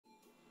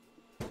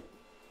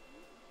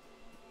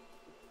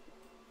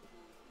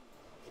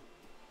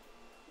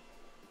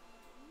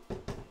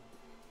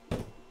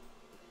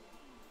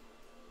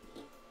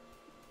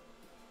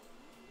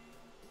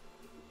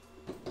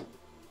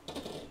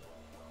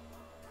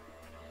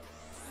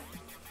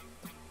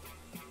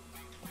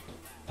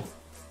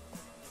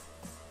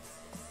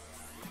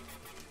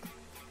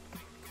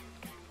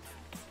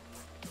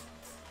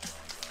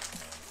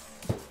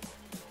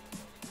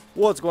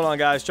What's going on,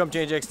 guys? Chump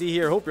Change XD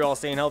here. Hope you're all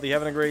staying healthy,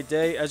 having a great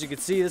day. As you can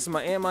see, this is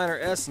my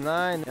Antminer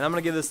S9, and I'm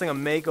going to give this thing a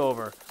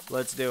makeover.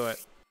 Let's do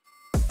it.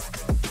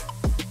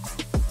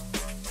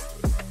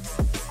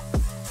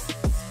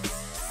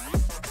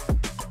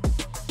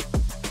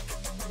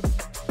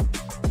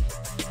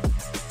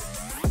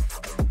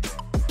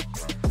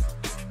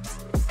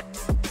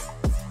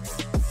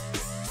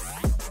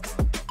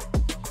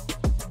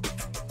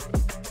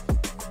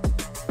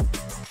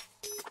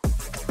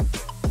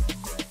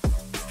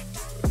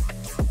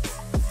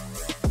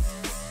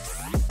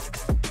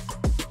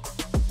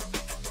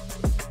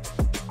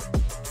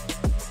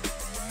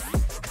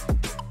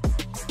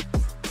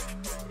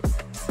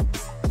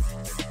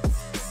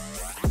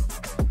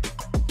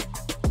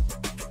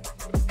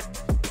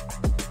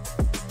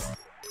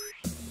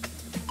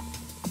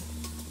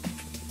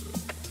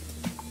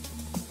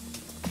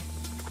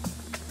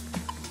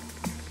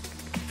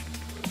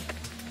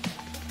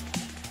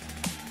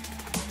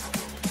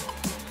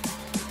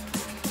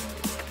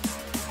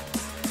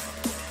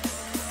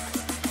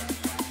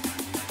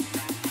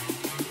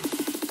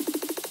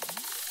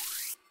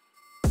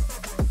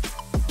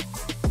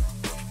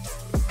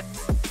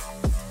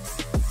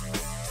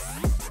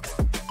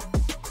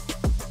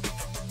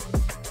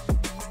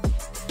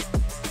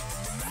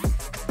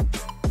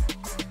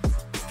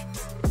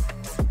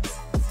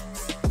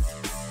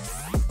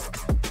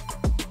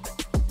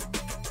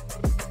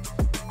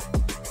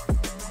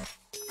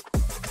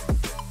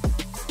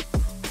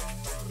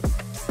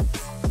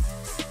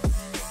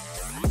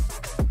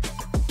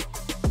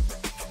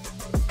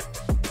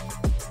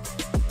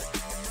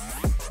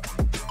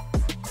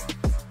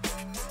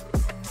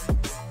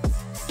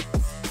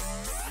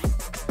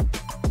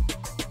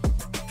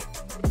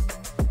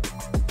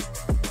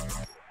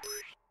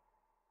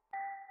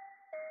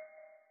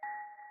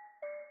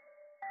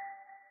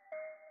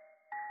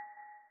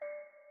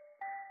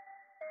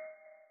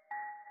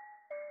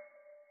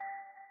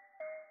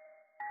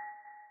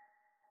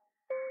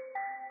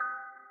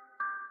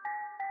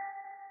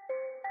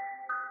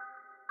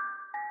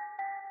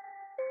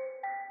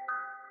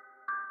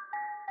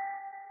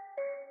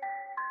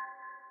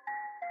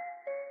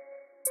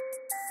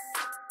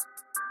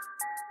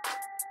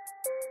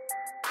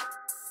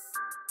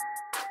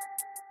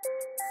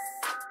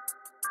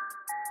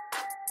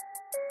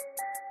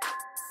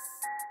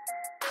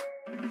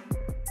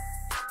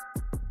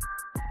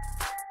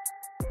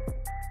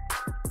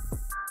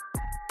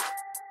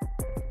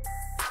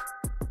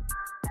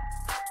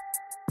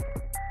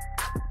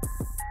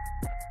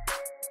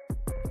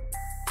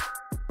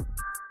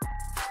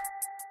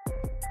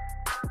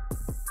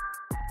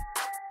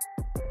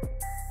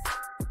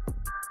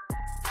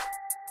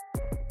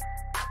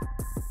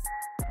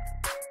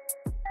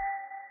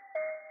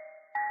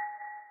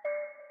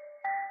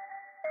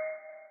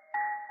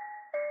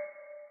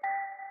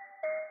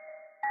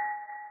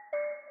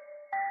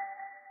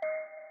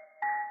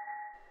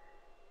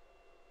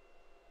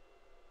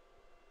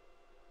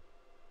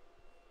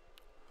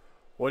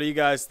 What do you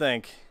guys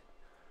think?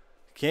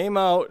 Came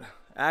out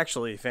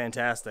actually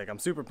fantastic. I'm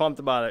super pumped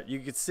about it. You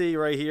can see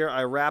right here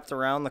I wrapped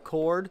around the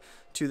cord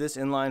to this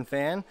inline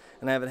fan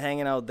and I have it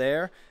hanging out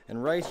there,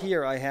 and right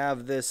here I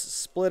have this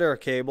splitter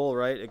cable,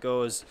 right? It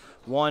goes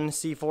one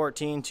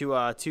C14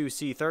 to two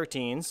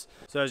C13s.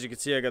 So as you can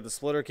see, I got the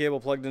splitter cable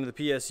plugged into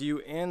the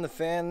PSU and the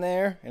fan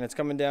there, and it's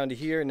coming down to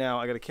here. Now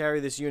I got to carry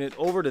this unit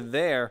over to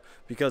there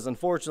because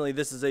unfortunately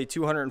this is a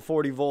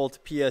 240 volt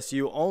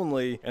PSU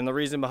only, and the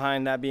reason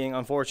behind that being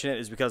unfortunate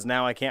is because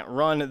now I can't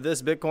run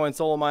this Bitcoin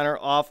solar miner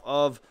off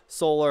of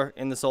solar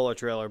in the solar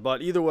trailer.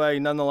 But either way,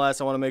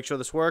 nonetheless, I want to make sure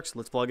this works.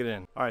 Let's plug it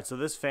in. All right, so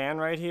this fan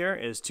right here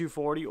is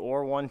 240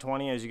 or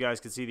 120. As you guys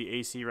can see, the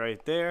AC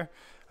right there.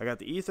 I got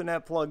the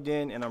Ethernet plugged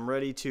in and I'm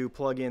ready to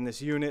plug in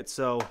this unit.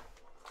 So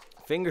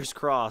fingers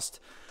crossed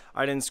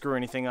I didn't screw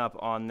anything up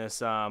on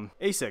this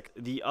ASIC.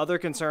 The other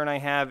concern I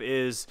have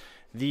is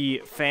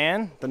the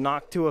fan, the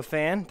Noctua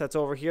fan that's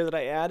over here that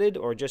I added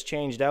or just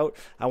changed out.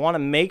 I want to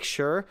make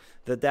sure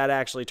that that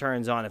actually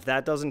turns on. If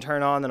that doesn't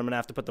turn on, then I'm going to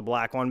have to put the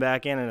black one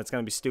back in and it's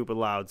going to be stupid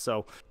loud.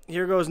 So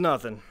here goes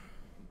nothing.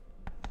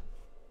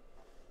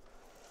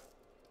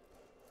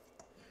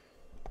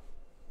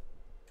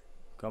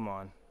 Come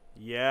on.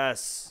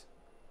 Yes.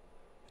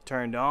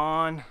 Turned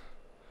on.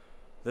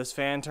 This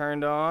fan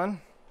turned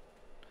on.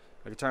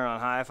 I can turn it on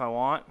high if I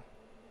want.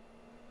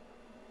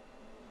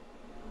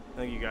 I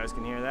think you guys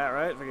can hear that,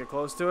 right? If I get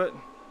close to it.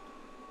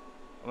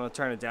 I'm going to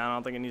turn it down. I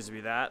don't think it needs to be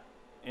that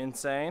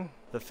insane.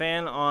 The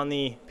fan on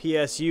the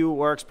PSU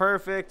works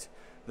perfect.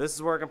 This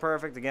is working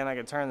perfect. Again, I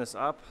can turn this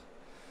up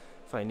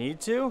if I need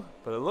to.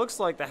 But it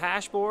looks like the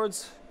hash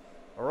boards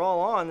are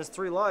all on. There's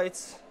 3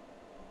 lights.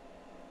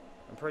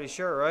 I'm pretty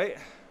sure, right?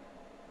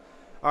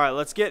 All right,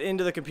 let's get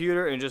into the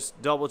computer and just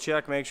double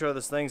check, make sure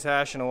this thing's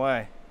hashing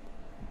away.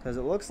 Because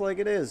it looks like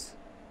it is.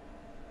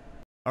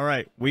 All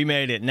right, we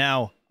made it.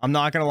 Now, I'm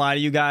not going to lie to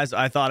you guys.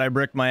 I thought I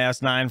bricked my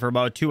S9 for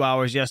about 2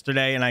 hours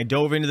yesterday, and I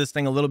dove into this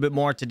thing a little bit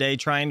more today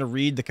trying to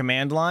read the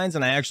command lines,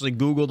 and I actually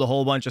Googled a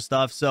whole bunch of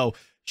stuff. So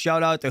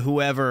shout out to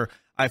whoever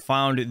I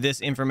found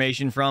this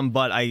information from,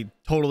 but I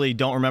totally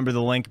don't remember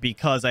the link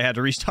because I had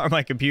to restart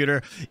my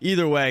computer.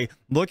 Either way,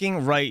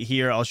 looking right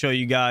here, I'll show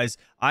you guys.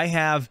 I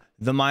have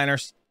the miner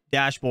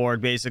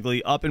dashboard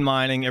basically up and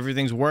mining.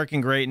 Everything's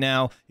working great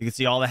now. You can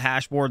see all the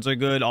hash boards are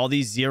good. All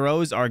these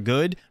zeros are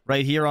good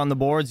right here on the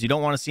boards. You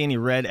don't want to see any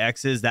red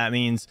X's. That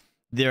means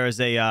there's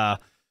a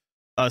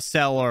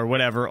cell or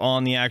whatever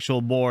on the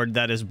actual board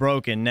that is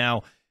broken.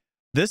 Now,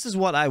 this is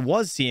what I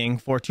was seeing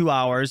for 2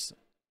 hours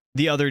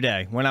the other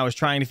day when I was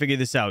trying to figure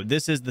this out.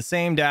 This is the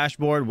same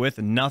dashboard with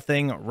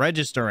nothing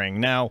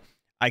registering. Now,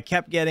 I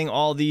kept getting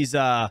all these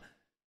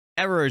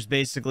errors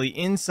basically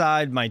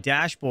inside my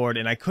dashboard,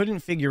 and I couldn't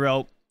figure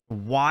out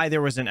why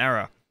there was an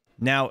error.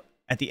 Now,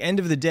 at the end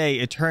of the day,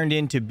 it turned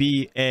in to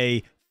be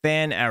a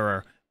fan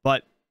error,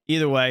 but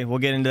either way, we'll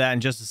get into that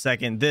in just a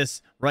second.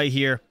 This right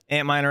here,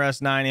 Antminer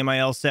S9,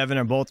 Antminer S7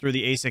 are both through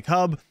the ASIC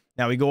hub.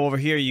 Now we go over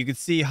here, you can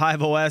see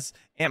HiveOS,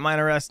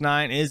 Antminer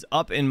S9 is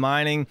up and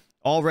mining,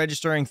 all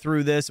registering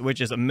through this, which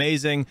is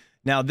amazing.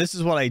 Now, this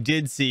is what I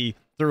did see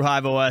through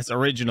HiveOS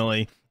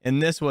originally,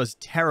 and this was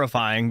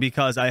terrifying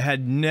because I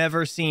had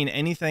never seen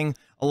anything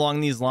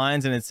along these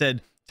lines, and it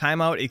said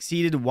timeout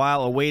exceeded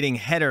while awaiting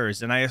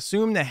headers, and I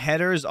assume the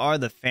headers are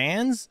the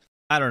fans.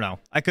 I don't know,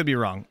 I could be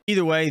wrong.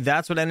 Either way,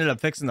 that's what ended up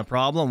fixing the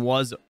problem,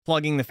 was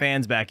plugging the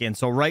fans back in.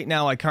 So right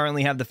now I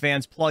currently have the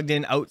fans plugged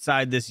in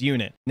outside this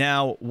unit.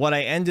 Now, what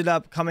I ended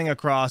up coming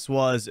across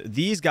was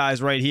these guys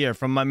right here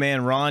from my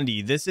man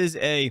Rondi. This is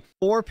a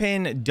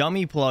 4-pin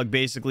dummy plug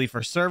basically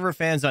for server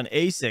fans on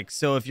ASICs.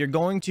 So if you're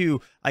going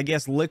to, I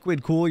guess,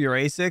 liquid cool your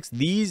ASICs,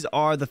 these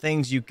are the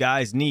things you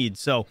guys need.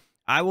 So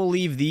I will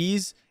leave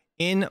these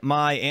in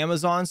my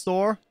Amazon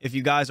store. If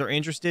you guys are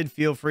interested,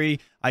 feel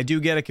free. I do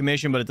get a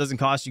commission, but it doesn't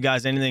cost you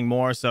guys anything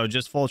more, so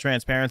just full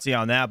transparency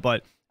on that.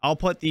 But I'll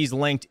put these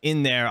linked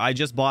in there. I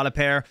just bought a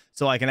pair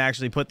so I can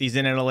actually put these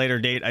in at a later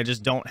date. I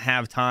just don't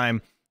have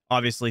time,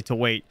 obviously, to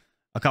wait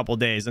a couple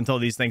days until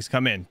these things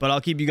come in, but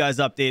I'll keep you guys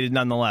updated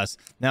nonetheless.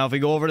 Now, if we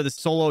go over to the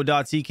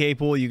solo.ck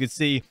pool, you can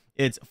see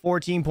it's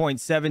 14.7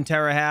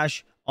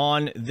 terahash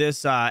on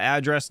this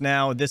address.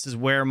 Now, this is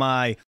where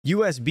my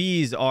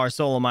USBs are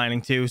solo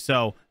mining to,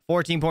 so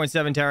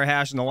 14.7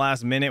 terahash in the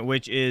last minute,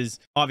 which is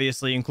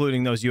obviously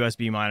including those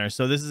USB miners.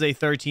 So this is a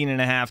 13.5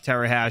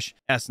 terahash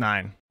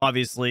S9.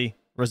 Obviously,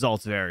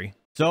 results vary.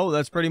 So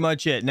that's pretty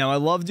much it. Now, I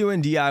love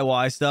doing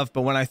DIY stuff,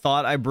 but when I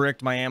thought I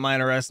bricked my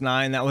Antminer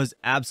S9, that was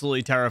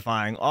absolutely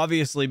terrifying.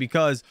 Obviously,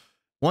 because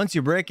once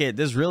you brick it,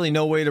 there's really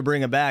no way to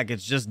bring it back.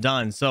 It's just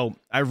done. So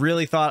I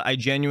really thought I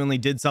genuinely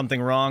did something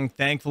wrong.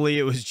 Thankfully,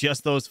 it was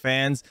just those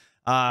fans.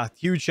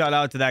 Huge shout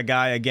out to that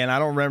guy. Again, I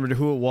don't remember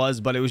who it was,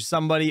 but it was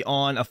somebody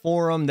on a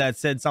forum that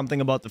said something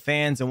about the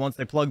fans, and once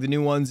they plugged the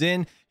new ones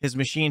in, his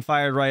machine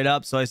fired right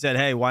up. So I said,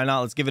 hey, why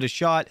not? Let's give it a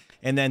shot.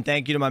 And then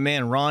thank you to my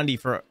man Rondi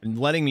for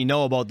letting me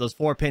know about those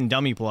 4-pin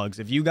dummy plugs.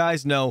 If you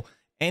guys know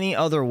any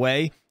other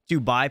way to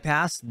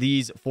bypass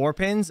these 4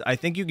 pins, I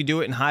think you could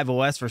do it in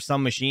HiveOS for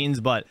some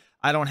machines, but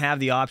I don't have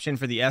the option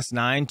for the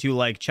S9 to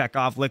like check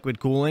off liquid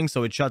cooling,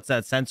 so it shuts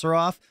that sensor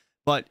off.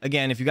 But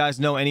again, if you guys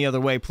know any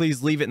other way,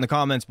 please leave it in the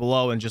comments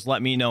below and just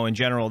let me know in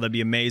general. That'd be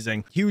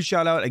amazing. Huge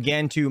shout out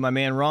again to my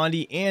man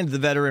Rondi and the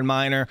veteran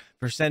miner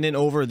for sending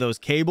over those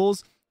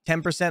cables.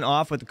 10%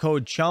 off with the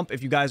code CHUMP.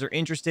 If you guys are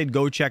interested,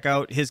 go check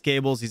out his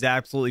cables. He's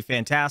absolutely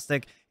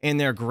fantastic and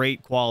they're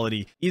great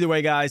quality. Either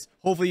way, guys,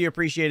 hopefully you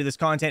appreciated this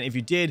content. If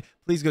you did,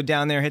 please go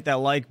down there, hit that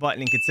like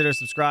button, and consider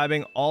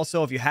subscribing.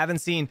 Also, if you haven't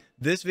seen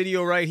this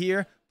video right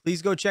here,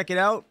 please go check it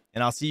out,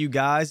 and I'll see you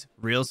guys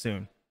real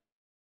soon.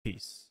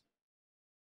 Peace.